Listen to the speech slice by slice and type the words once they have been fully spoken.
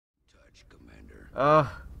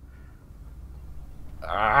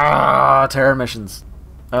Terror missions.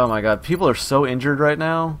 Oh my god, people are so injured right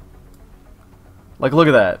now. Like, look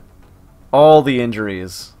at that. All the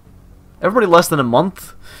injuries. Everybody less than a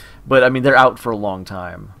month, but I mean, they're out for a long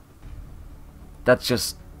time. That's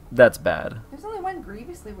bad. There's only one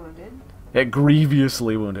grievously wounded. Yeah,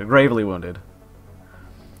 grievously wounded. Gravely wounded.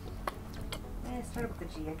 Yeah, I started with the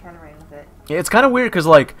G, I kind of ran with it. Yeah, it's kind of weird because,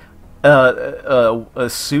 like,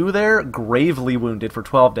 Sue there, gravely wounded for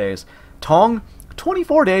 12 days. Tong,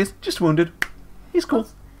 24 days, just wounded. He's cool.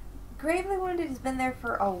 Gravely wounded has been there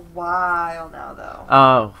for a while now,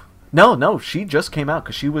 though. No, she just came out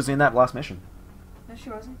because she was in that last mission. No, she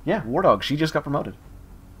wasn't. Yeah, War Dog. She just got promoted.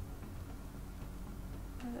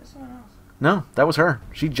 Or was it someone else? No, that was her.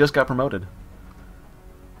 She just got promoted.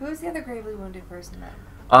 Who was the other gravely wounded person then?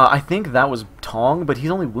 I think that was Tong, but he's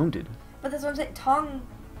only wounded. But that's what I'm saying. Tong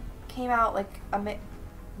came out like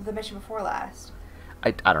the mission before last.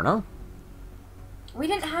 I don't know. We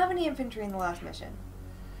didn't have any infantry in the last mission.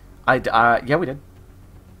 Yeah, we did.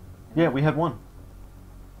 Yeah, we had one.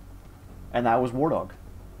 And that was War Dog.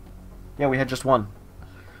 Yeah, we had just one.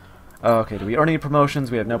 Okay, do we earn any promotions?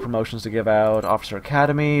 We have no promotions to give out. Officer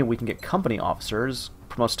Academy, we can get company officers.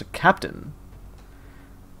 Promotes to captain.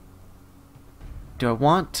 Do I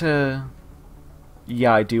want to...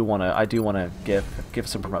 Yeah, I do want to give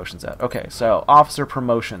some promotions out. Okay, so officer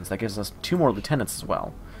promotions. That gives us 2 more lieutenants as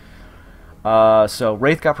well. So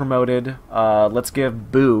Wraith got promoted. Let's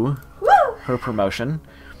give Boo her promotion.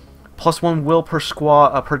 +1 will per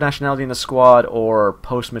squad, per nationality in the squad, or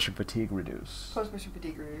post-mission fatigue reduce. Post-mission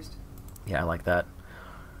fatigue reduced. Yeah, I like that.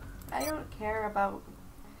 I don't care about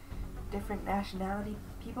different nationality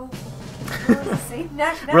people. We're the same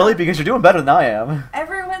nationality. Really? Because you're doing better than I am.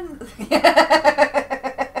 Everyone.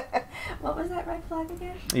 What was that red flag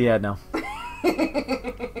again? Yeah, no.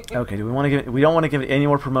 Okay, do we want to give? We don't want to give any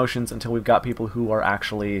more promotions until we've got people who are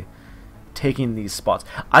actually taking these spots.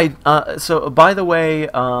 So by the way,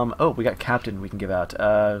 oh, we got captain we can give out.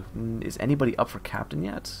 Is anybody up for captain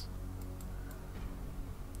yet?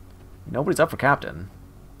 Nobody's up for captain.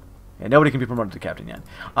 Yeah, nobody can be promoted to captain yet.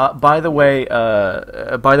 By the way,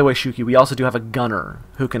 Shuki, we also do have a gunner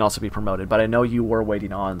who can also be promoted, but I know you were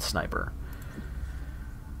waiting on sniper.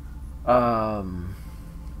 I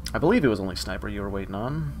believe it was only sniper you were waiting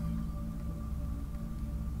on.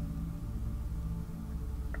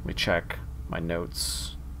 Let me check my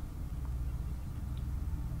notes.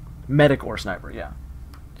 Medic or sniper, yeah.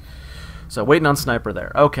 So waiting on sniper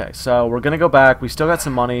there. Okay, so we're gonna go back. We still got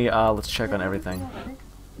some money. Let's check on everything.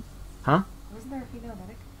 Huh? Wasn't there a female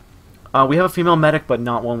medic? We have a female medic, but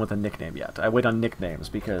not one with a nickname yet. I wait on nicknames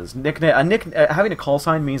because having a call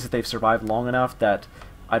sign means that they've survived long enough that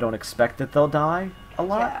I don't expect that they'll die a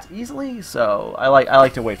lot easily. So I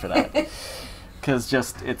like to wait for that because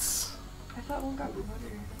just it's. I thought one got promoted.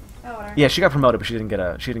 Oh, whatever. Yeah, she got promoted, but she didn't get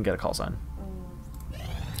a call sign.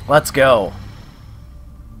 Let's go.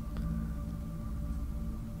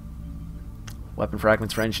 Weapon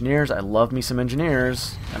fragments for engineers. I love me some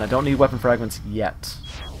engineers, and I don't need weapon fragments yet.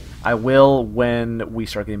 I will when we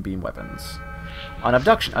start getting beam weapons. On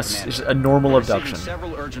abduction, a normal abduction.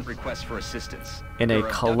 Several urgent requests for assistance. In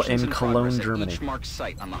Cologne, Germany.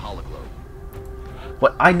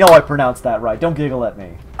 What? I know I pronounced that right. Don't giggle at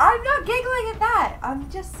me. I'm not giggling at that. I'm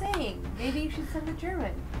just saying. Maybe you should send a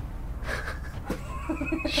German.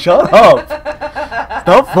 Shut up. It's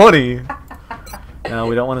not funny. No,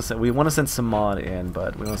 we don't want to send. We want to send Samad in,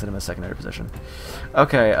 but we want to send him in a secondary position.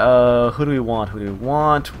 Okay. Who do we want? Who do we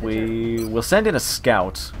want? We'll send in a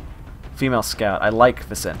scout, female scout. I like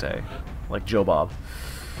Vicente, like Joe Bob.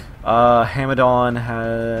 Hamadon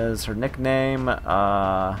has her nickname.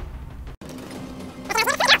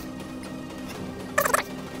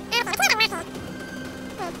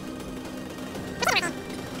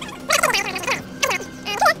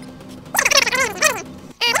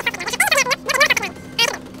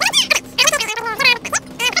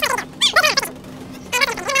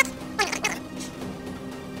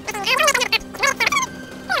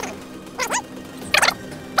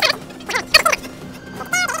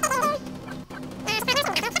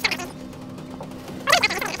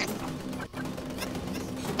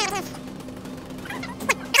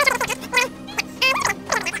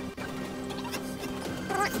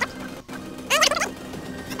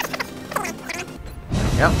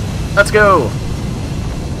 Yep. Let's go!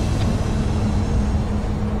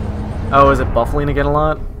 Oh, is it buffling again a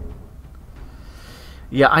lot?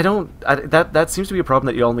 Yeah, that seems to be a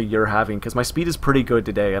problem that only you're having, because my speed is pretty good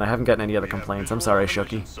today, and I haven't gotten any other complaints. I'm sorry,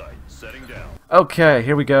 Shooky. Okay,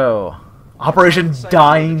 here we go. Operation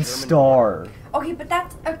Dying Star. Okay, but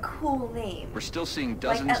that's a cool name. We're still seeing Like,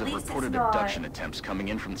 dozens at of least reported it's not abduction attempts coming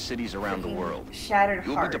in from cities around the freaking world. Shattered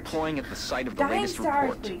You'll Heart. be deploying at the site of the Dying latest Star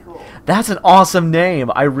is report. pretty cool. That's an awesome name.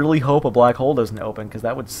 I really hope a black hole doesn't open, because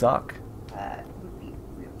that would suck. That would be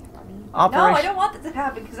really funny. No, Operation- I don't want that to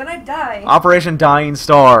happen, because then I die. Operation Dying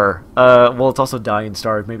Star. Well, it's also Dying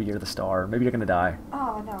Star. Maybe you're the star. Maybe you're gonna die.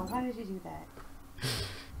 Oh, no. Why did you do that?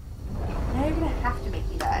 Now you're gonna have to make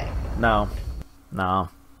me die. No. No.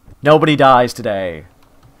 Nobody dies today.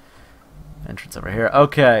 Entrance over here.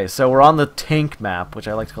 Okay, so we're on the tank map, which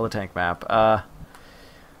I like to call the tank map.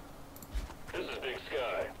 This is Big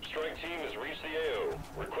Sky. Strike team has reached the AO.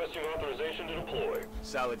 Requesting authorization to deploy.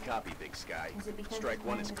 Solid copy, Big Sky. Is it because Strike it's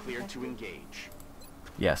 1 not is a cleared to detective? engage.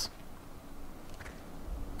 Yes.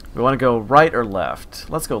 We want to go right or left?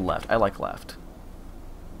 Let's go left. I like left.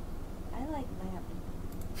 I like lamp.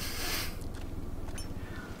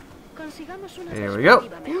 Here we go.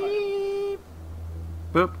 Beep.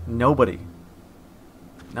 Boop. Nobody.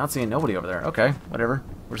 Not seeing nobody over there. Okay, whatever.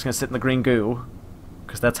 We're just gonna sit in the green goo,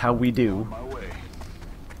 because that's how we do. My way.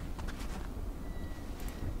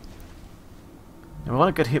 And we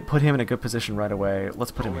want to put him in a good position right away.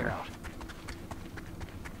 Let's put him Roll it here.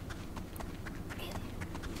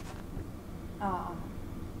 out. Oh.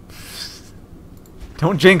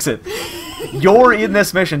 Don't jinx it. You're in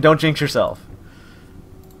this mission. Don't jinx yourself.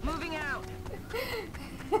 Moving out.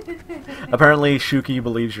 Apparently, Shuki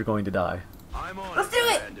believes you're going to die. I'm on Let's do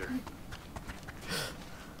it! Commander.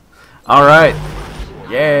 All right.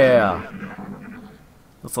 Yeah.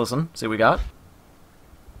 Let's listen. See what we got.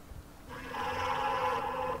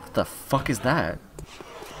 What the fuck is that?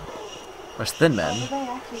 There's Thin Men. Maybe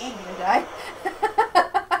I actually am gonna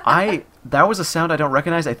die. That was a sound I don't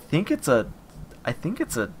recognize. I think it's a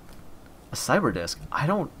cyber disc. I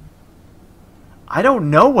don't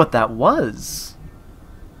know what that was.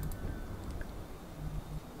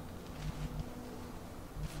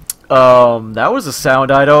 That was a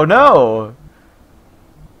sound I don't know.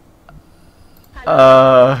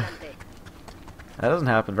 That doesn't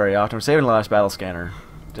happen very often. I'm saving the last battle scanner,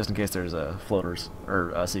 just in case there's floaters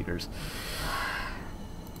or seekers.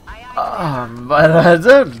 But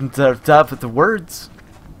top with the words.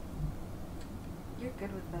 You're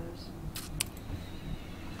good with those.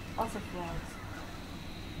 Also flags.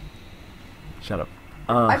 Shut up.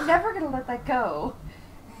 I'm never gonna let that go.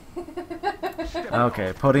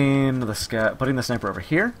 Okay, putting the sniper over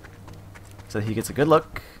here, so that he gets a good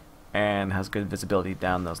look and has good visibility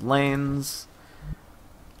down those lanes.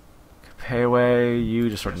 Kapewe, you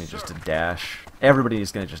just sort of need just to dash. Everybody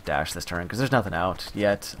is gonna just dash this turn because there's nothing out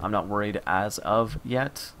yet. I'm not worried as of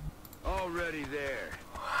yet. Already there.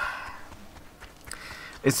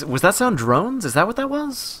 Was that sound drones? Is that what that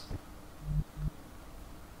was?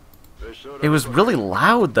 It was really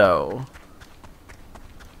loud though.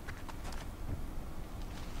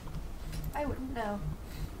 I wouldn't know.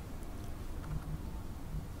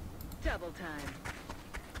 Double time.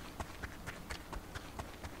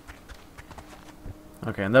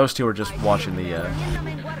 Okay, and those two are just watching the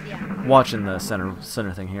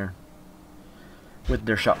center thing here with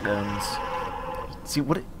their shotguns. See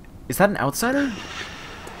what? Is that an outsider?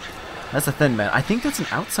 That's a Thin Man. I think that's an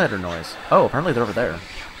outsider noise. Oh, apparently they're over there.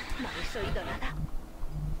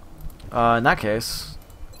 In that case,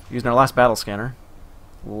 using our last battle scanner,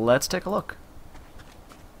 let's take a look.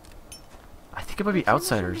 I think it might be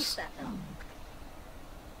outsiders.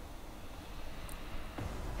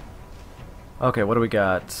 Okay, what do we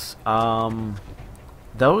got?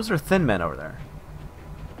 Those are Thin Men over there.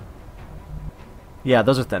 Yeah,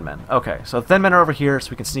 those are Thin Men. Okay, so Thin Men are over here,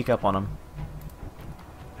 so we can sneak up on them.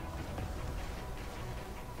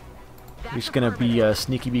 We're just gonna be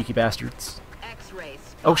sneaky beaky bastards.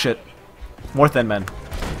 Oh shit. More Thin Men.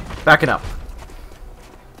 Backing up.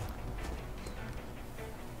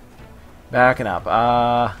 Backing up.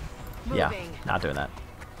 Yeah, not doing that.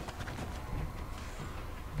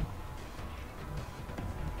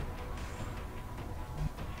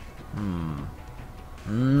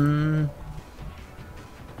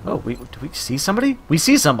 Oh, do we see somebody? We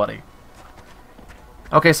see somebody!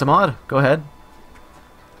 Okay, Samad, go ahead.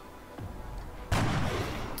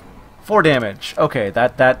 4 damage. Okay,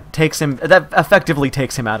 that effectively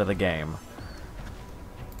takes him out of the game.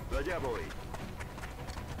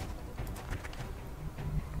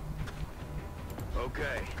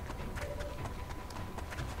 Okay.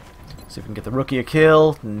 See if we can get the rookie a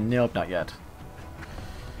kill. Nope, not yet.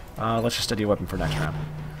 Let's just study a weapon for next round.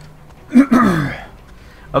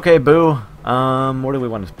 Okay, Boo. Where do we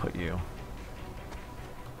want to put you?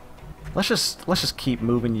 Let's just keep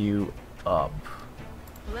moving you up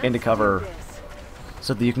into cover.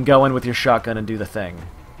 so that you can go in with your shotgun and do the thing.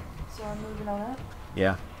 So I'm moving on up.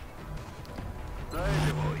 Yeah. On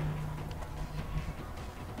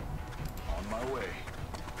my way.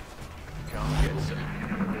 Come get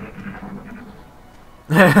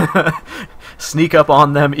some. Sneak up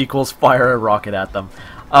on them equals fire a rocket at them.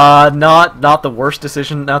 Not the worst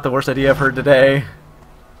decision, not the worst idea I've heard today.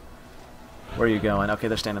 Where are you going? Okay,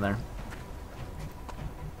 they're standing there.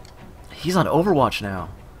 He's on Overwatch now.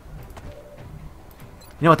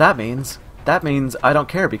 You know what that means? That means I don't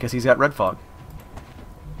care because he's got red fog.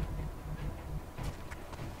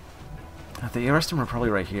 The rest of them are probably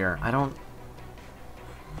right here. I don't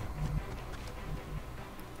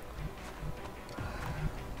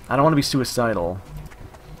want to be suicidal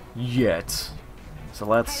yet. So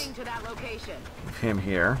let's Heading to that location. move him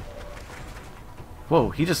here. Whoa,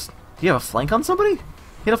 he have a flank on somebody? He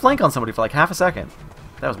had a flank on somebody for like half a second.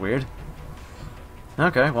 That was weird.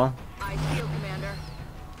 Okay, well. I feel, Commander.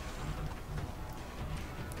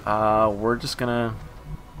 We're just gonna...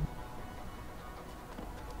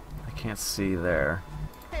 I can't see there.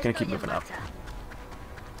 Gonna keep moving up.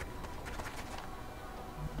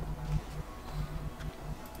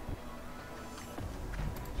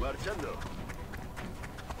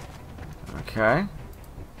 Okay.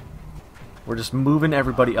 We're just moving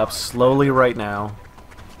everybody up slowly right now.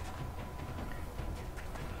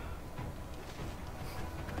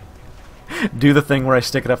 Do the thing where I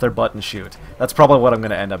stick it up their butt and shoot. That's probably what I'm going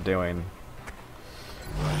to end up doing.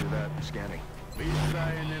 Roger that. Scanning. Come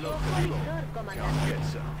get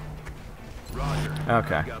some. Roger.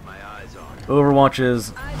 Okay. Got my eyes on. Overwatch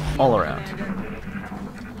is I feel, all around. Commander.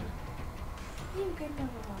 You can never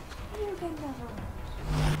watch. You can never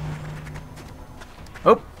watch.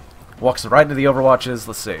 Oh! Walks right into the Overwatches.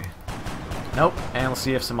 Let's see. Nope. And let's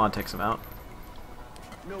see if Samad takes him out.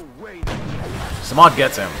 No way. Samad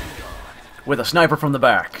gets him. With a sniper from the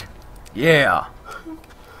back. Yeah!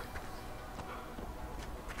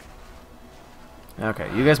 Okay,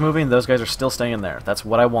 you guys moving? Those guys are still staying there. That's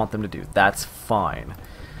what I want them to do. That's fine.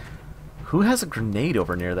 Who has a grenade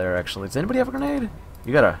over near there, actually? Does anybody have a grenade?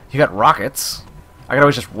 You got rockets. I could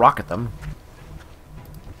always just rocket them.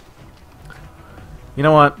 You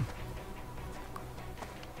know what?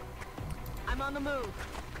 I'm on the move.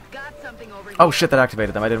 Got something over here. Oh shit, that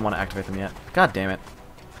activated them. I didn't want to activate them yet. God damn it.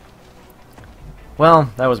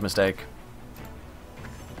 Well, that was a mistake.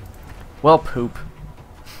 Well, poop.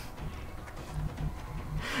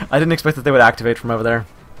 I didn't expect that they would activate from over there.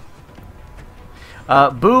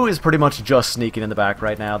 Boo is pretty much just sneaking in the back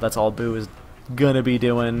right now. That's all Boo is gonna be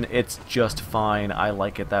doing. It's just fine. I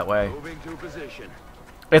like it that way. Moving to position.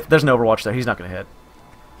 If there's an Overwatch there, he's not gonna hit.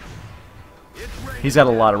 He's got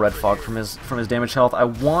a lot of red fog from his damage health. I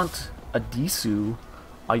want Adisu,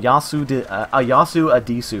 Ayasu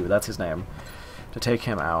Adisu. That's his name. To take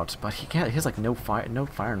him out, but he can't. He has like no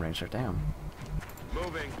firing range there. Damn.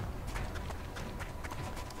 Moving.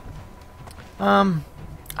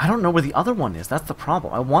 I don't know where the other one is. That's the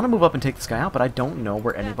problem. I want to move up and take this guy out, but I don't know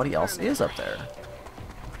where anybody else is up there.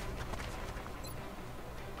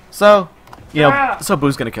 So, you know, so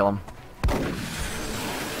Boo's gonna kill him.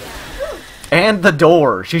 And the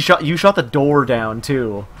door. You shot the door down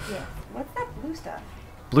too. Yeah. What's that blue stuff?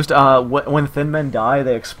 Blue when thin men die,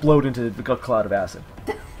 they explode into a cloud of acid.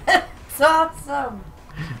 It's awesome.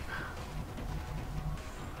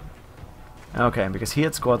 Okay, because he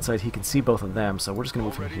had squad sight, he can see both of them, so we're just gonna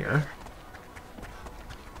move him here.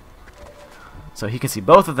 So he can see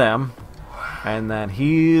both of them, and then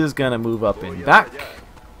he's gonna move up in back,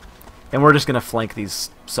 and we're just gonna flank these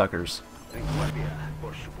suckers.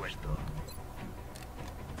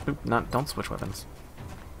 Oop, don't switch weapons.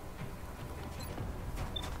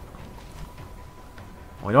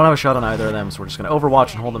 We don't have a shot on either of them, so we're just gonna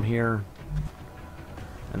Overwatch and hold them here.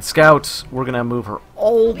 And Scout, we're gonna move her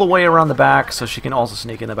all the way around the back so she can also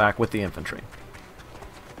sneak in the back with the infantry.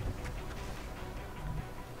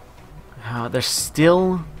 There's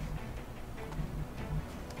still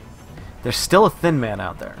a thin man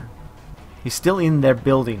out there. He's still in their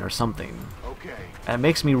building or something. Okay. And it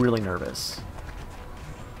makes me really nervous.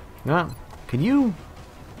 No, can you?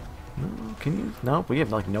 Can you? No, we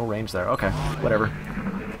have like no range there. Okay, whatever.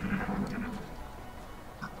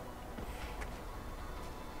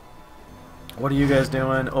 What are you guys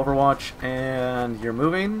doing? Overwatch, and you're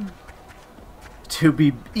moving to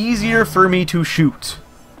be easier for me to shoot.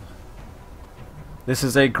 This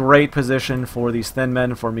is a great position for these thin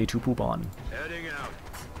men for me to poop on. Heading out.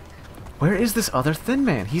 Where is this other thin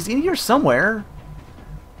man? He's in here somewhere.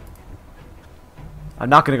 I'm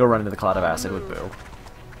not going to go run into the cloud of acid with Boo.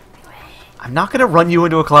 I'm not going to run you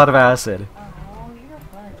into a cloud of acid. Oh, you're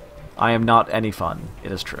fun. I am not any fun.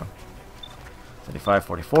 It is true. 75,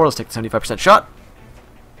 44. Let's take the 75% shot.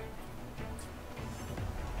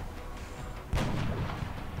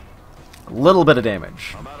 A little bit of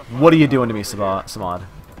damage. What are you doing to me, Samad?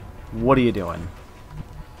 What are you doing?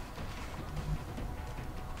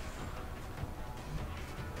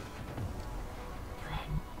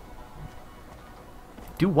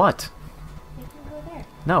 Do what? Make him go there.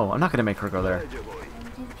 No, I'm not gonna make her go there. And do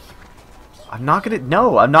I'm not gonna.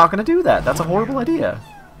 No, I'm not gonna do that. That's a horrible idea.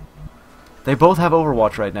 They both have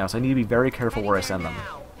Overwatch right now, so I need to be very careful where I send them.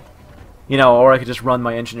 You know, or I could just run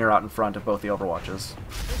my engineer out in front of both the Overwatches.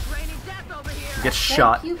 It's raining death over here. Get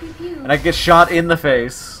shot, Pew, pew, pew. and I get shot in the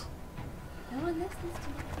face. No one listens to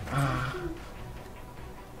me.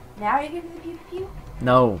 Now you're giving the pew pew pew?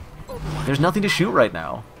 No, there's nothing to shoot right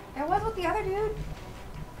now. There was with the other dude.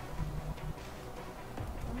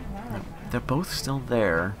 Oh, no. They're both still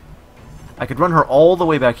there. I could run her all the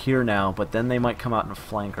way back here now, but then they might come out and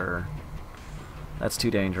flank her. That's too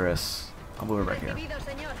dangerous. I'll move her back here. Recibido,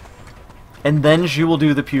 señor. And then she will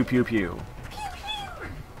do the pew pew pew.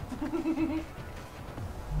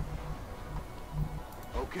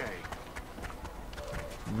 Okay.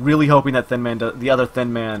 Really hoping that the other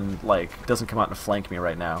thin man, like, doesn't come out and flank me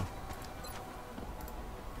right now.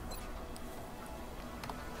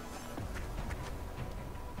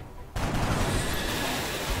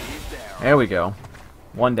 There we go.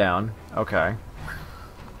 One down. Okay.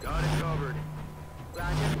 Got it covered.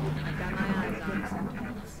 Roger. I've got my eyes on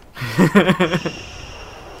him.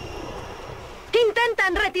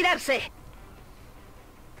 Intentan retirarse.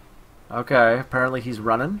 Okay, apparently he's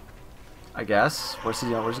running. I guess. Where's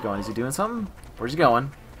he going? Is he doing something? Where's he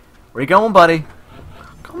going? Where you going, buddy?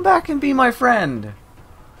 Come back and be my friend.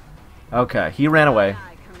 Okay, he ran away.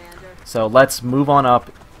 Aye, Commander. So let's move on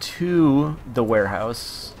up to the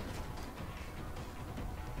warehouse.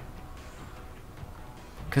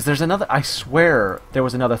 Because there's another... I swear there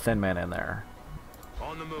was another thin man in there.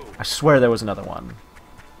 On the move. I swear there was another one.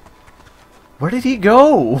 Where did he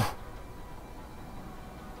go?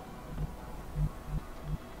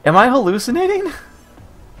 Am I hallucinating?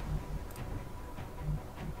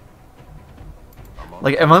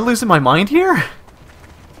 Like, am I losing my mind here?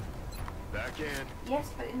 Back in. Yes,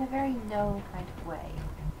 but in a very no kind of way.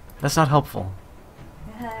 That's not helpful.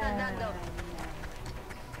 I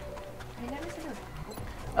never said it was cool.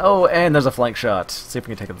 Oh, and there's a flank shot. See if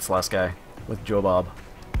we can take out this last guy with Joe Bob.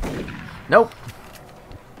 Nope.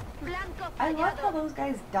 Blanco I love how fallado. those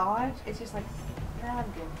guys dodge. It's just like, nah,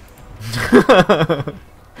 I'm good.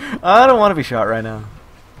 I don't want to be shot right now.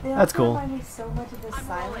 They That's also cool. remind me so much of the I'm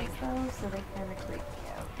silence though, so they kind of creep me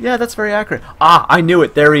out. Yeah, that's very accurate. Ah, I knew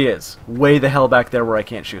it. There he is. Way the hell back there where I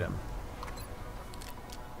can't shoot him.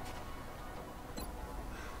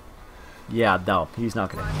 Yeah, no, he's not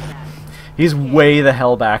gonna. Roger that. He's way the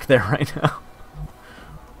hell back there right now.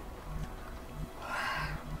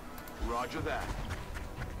 Roger that.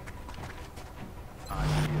 I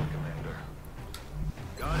see you, Commander.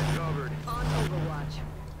 Got it covered. On Overwatch.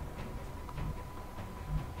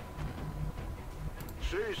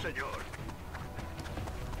 Si, senor.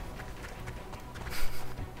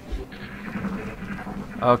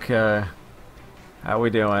 Okay. How we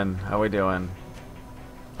doing? How we doing?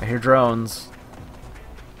 I hear drones.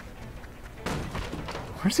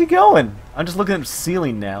 Where's he going? I'm just looking at the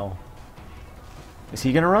ceiling now. Is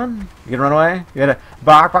he gonna run? You gonna run away? You gotta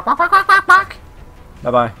bark, bark, bark, bark, bark, bark, bark.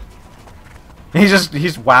 Bye bye.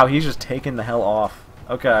 Wow, he's just taking the hell off.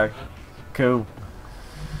 Okay. Cool.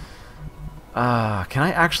 Can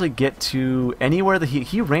I actually get to anywhere that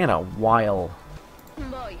he ran a while?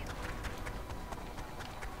 Voy.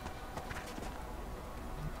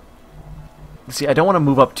 See, I don't want to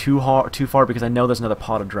move up too far because I know there's another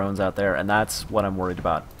pod of drones out there, and that's what I'm worried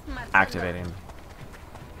about activating.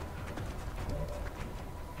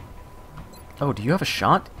 Oh, do you have a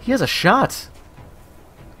shot? He has a shot!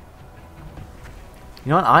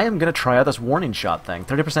 You know what? I am going to try out this warning shot thing.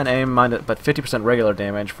 30% aim, but 50% regular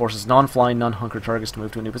damage. Forces non-flying, non-hunker targets to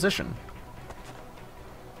move to a new position.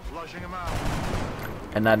 Flushing him out.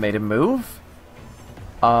 And that made him move.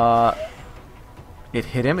 It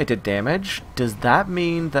hit him, it did damage. Does that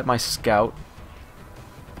mean that my scout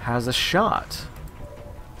has a shot?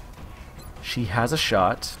 She has a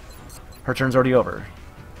shot. Her turn's already over.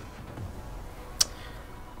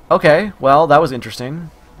 Okay, well, that was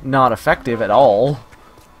interesting. Not effective at all.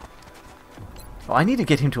 Well, I need to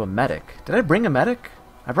get him to a medic. Did I bring a medic?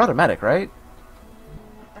 I brought a medic, right?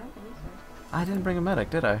 I don't believe so. I didn't bring a medic,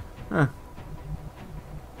 did I? Huh.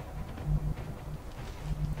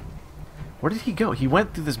 Where did he go? He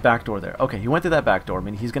went through this back door there. Okay, he went through that back door. I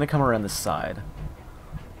mean, he's going to come around this side.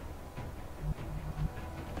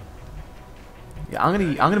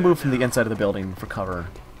 I'm gonna move from the inside of the building for cover.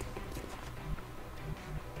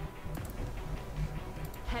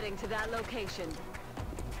 Heading to that location.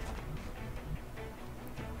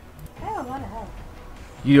 I have a lot of health.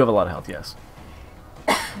 You do have a lot of health, yes.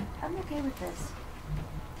 I'm okay with this.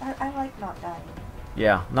 I like not dying.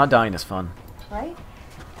 Yeah, not dying is fun. Right?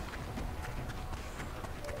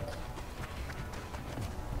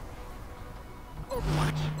 Moving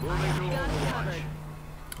to Overwatch.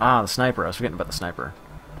 Ah, the sniper. I was forgetting about the sniper.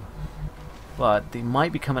 But they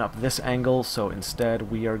might be coming up this angle, so instead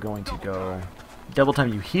we are going to go double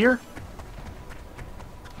time you here.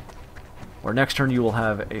 Where next turn you will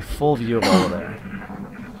have a full view of all of there.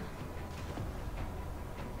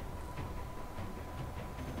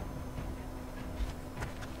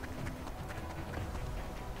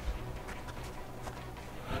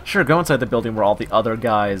 Sure, go inside the building where all the other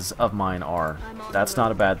guys of mine are. That's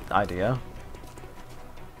not a bad idea.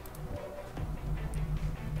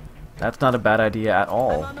 That's not a bad idea at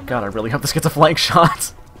all. God, I really hope this gets a flank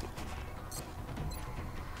shot.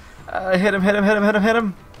 Hit him, hit him, hit him, hit him, hit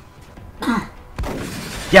him.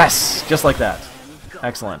 Yes! Just like that.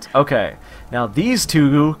 Excellent. Okay. Now these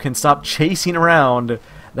two can stop chasing around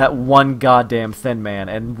that one goddamn thin man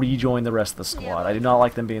and rejoin the rest of the squad. I do not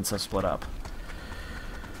like them being so split up.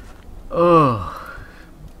 Ugh.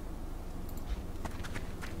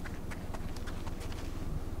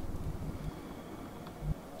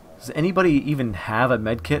 Does anybody even have a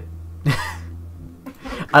med kit?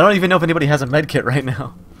 I don't even know if anybody has a med kit right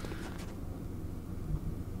now.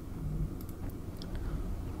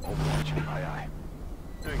 Overwatch. Aye, aye.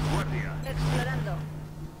 Hey, Guardia. Explorando.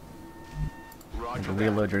 Roger that.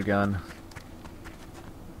 Reload your gun.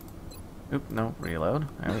 Oop, no, reload.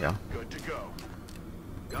 There we go. Good to go.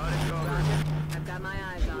 Got it covered. Roger. I've got my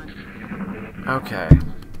eyes on. Okay.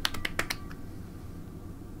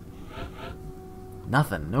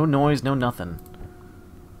 Nothing. No noise, no nothing.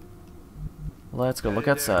 Let's go look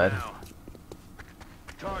Headed there outside. now.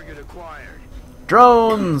 Target acquired.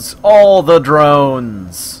 Drones! All the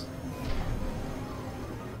drones!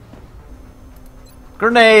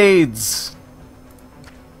 Grenades!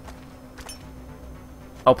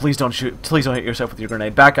 Oh, please don't shoot. Please don't hit yourself with your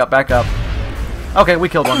grenade. Back up, back up. Okay, we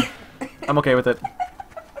killed one. I'm okay with it.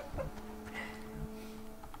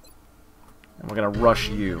 And we're gonna rush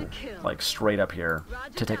you, like, straight up here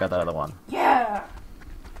to take out that other one. Yeah!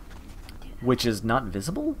 Which is not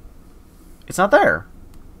visible? It's not there.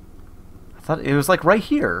 I thought it was, like, right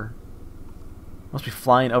here. Must be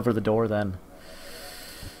flying over the door, then.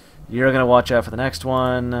 You're gonna watch out for the next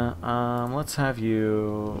one. Let's have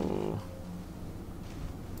you...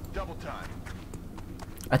 Double time.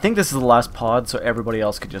 I think this is the last pod, so everybody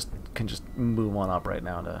else can just move on up right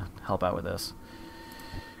now to help out with this.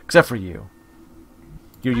 Except for you.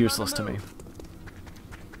 You're useless to me.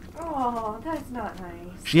 Oh, that's not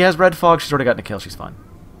nice. She has red fog. She's already gotten a kill. She's fine.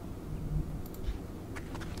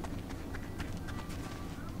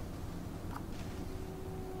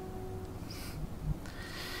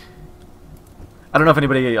 I don't know if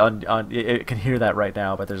anybody can hear that right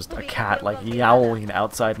now, but there's a cat like yowling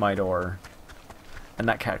outside my door, and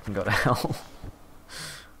that cat can go to hell.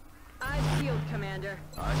 Eyes peeled, Commander.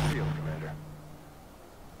 Eyes peeled, Commander.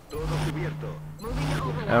 Todo cubierto. Moving to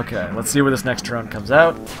Overwatch. Okay, let's see where this next drone comes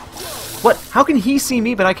out. What? How can he see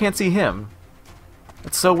me, but I can't see him?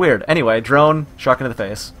 That's so weird. Anyway, drone, shotgun to the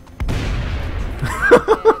face.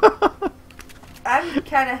 I'm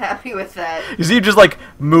kind of happy with that. You see, you just like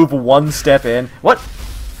move one step in. What?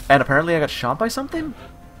 And apparently I got shot by something?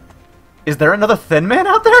 Is there another thin man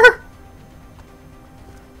out there?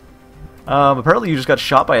 Apparently you just got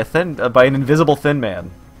shot by by an invisible thin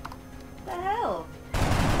man. What the hell?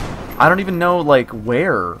 I don't even know, like,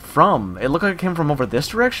 where from. It looked like it came from over this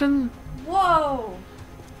direction? Whoa!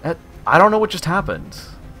 I don't know what just happened.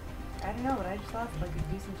 I don't know, but I just lost like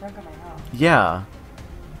a decent chunk of my health. Yeah.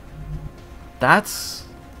 That's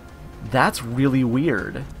really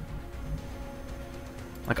weird.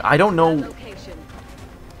 Like, I don't know Location.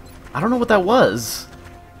 what that was.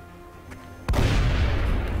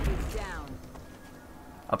 He's down.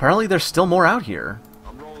 Apparently there's still more out here.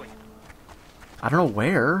 I'm rolling. I don't know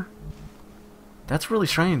where. That's really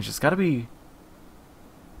strange. It's gotta be...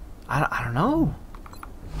 I don't know.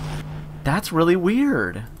 That's really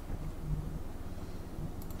weird.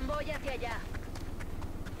 Voy hacia allá.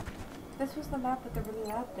 This was the map with the really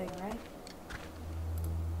loud thing, right?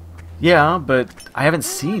 Yeah, but I haven't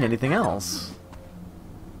seen anything else.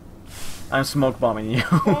 I'm smoke bombing you.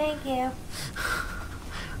 Thank you.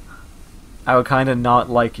 I would kind of not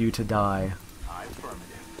like you to die.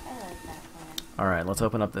 Affirmative. I like that plan. Alright, let's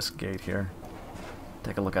open up this gate here.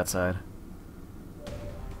 Take a look outside.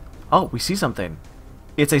 Oh, we see something.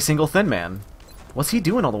 It's a single thin man. What's he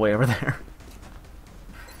doing all the way over there?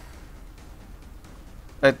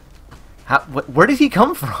 Where did he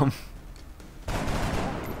come from?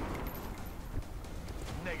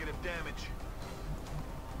 Negative damage.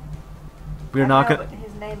 We're not gonna...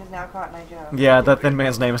 His name is now Cotton Eye Joe. Yeah, that thin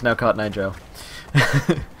man's name is now Cotton Eye Joe.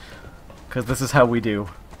 Because this is how we do.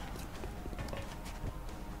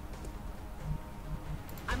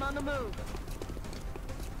 I'm on the move.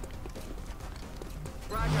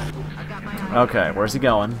 Roger. I got my eyes. Okay, where's he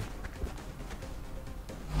going?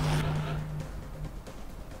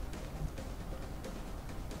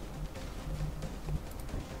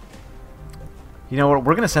 You know what?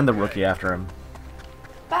 We're gonna send the rookie after him.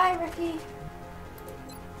 Bye, Ricky.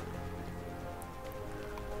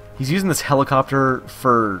 He's using this helicopter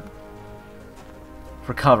for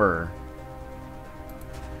cover.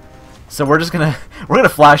 So we're just gonna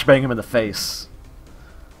flashbang him in the face.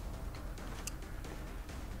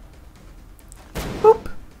 Boop.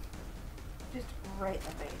 Just right in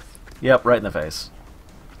the face. Yep, right in the face.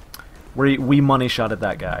 We money shot at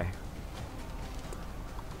that guy.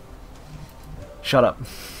 Shut up.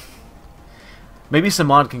 Maybe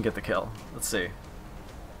Samad can get the kill. Let's see.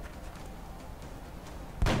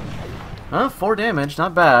 Huh, 4 damage,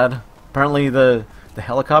 not bad. Apparently the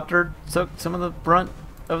helicopter took some of the brunt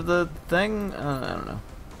of the thing. I don't know.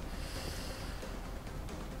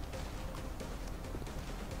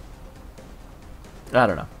 I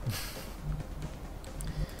don't know.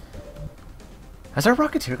 Has our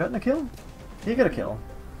Rocketeer gotten a kill? He got a kill.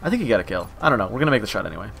 I think he got a kill. I don't know. We're gonna make the shot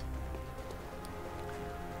anyway.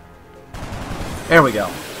 There we go.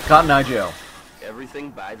 Cotton Eye Joe. Everything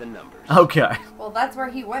by the numbers. Okay. Well, that's where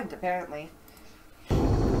he went, apparently.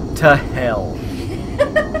 To hell.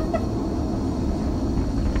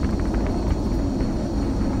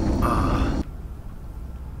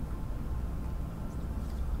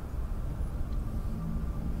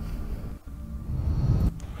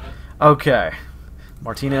 Okay.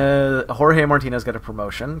 Jorge Martinez got a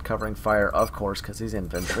promotion, covering fire, of course, because he's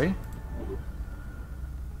infantry.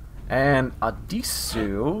 And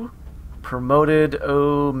Adisu promoted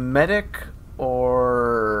medic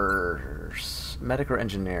or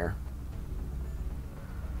engineer.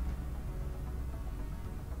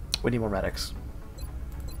 We need more medics.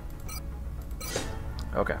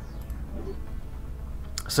 Okay.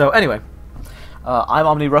 So anyway, I'm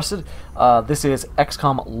Omni Rusted. This is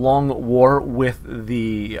XCOM Long War with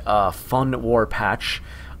the Fun War patch,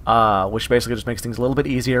 which basically just makes things a little bit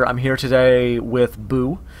easier. I'm here today with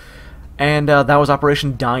Boo. And that was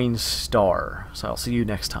Operation Dying Star. So I'll see you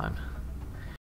next time.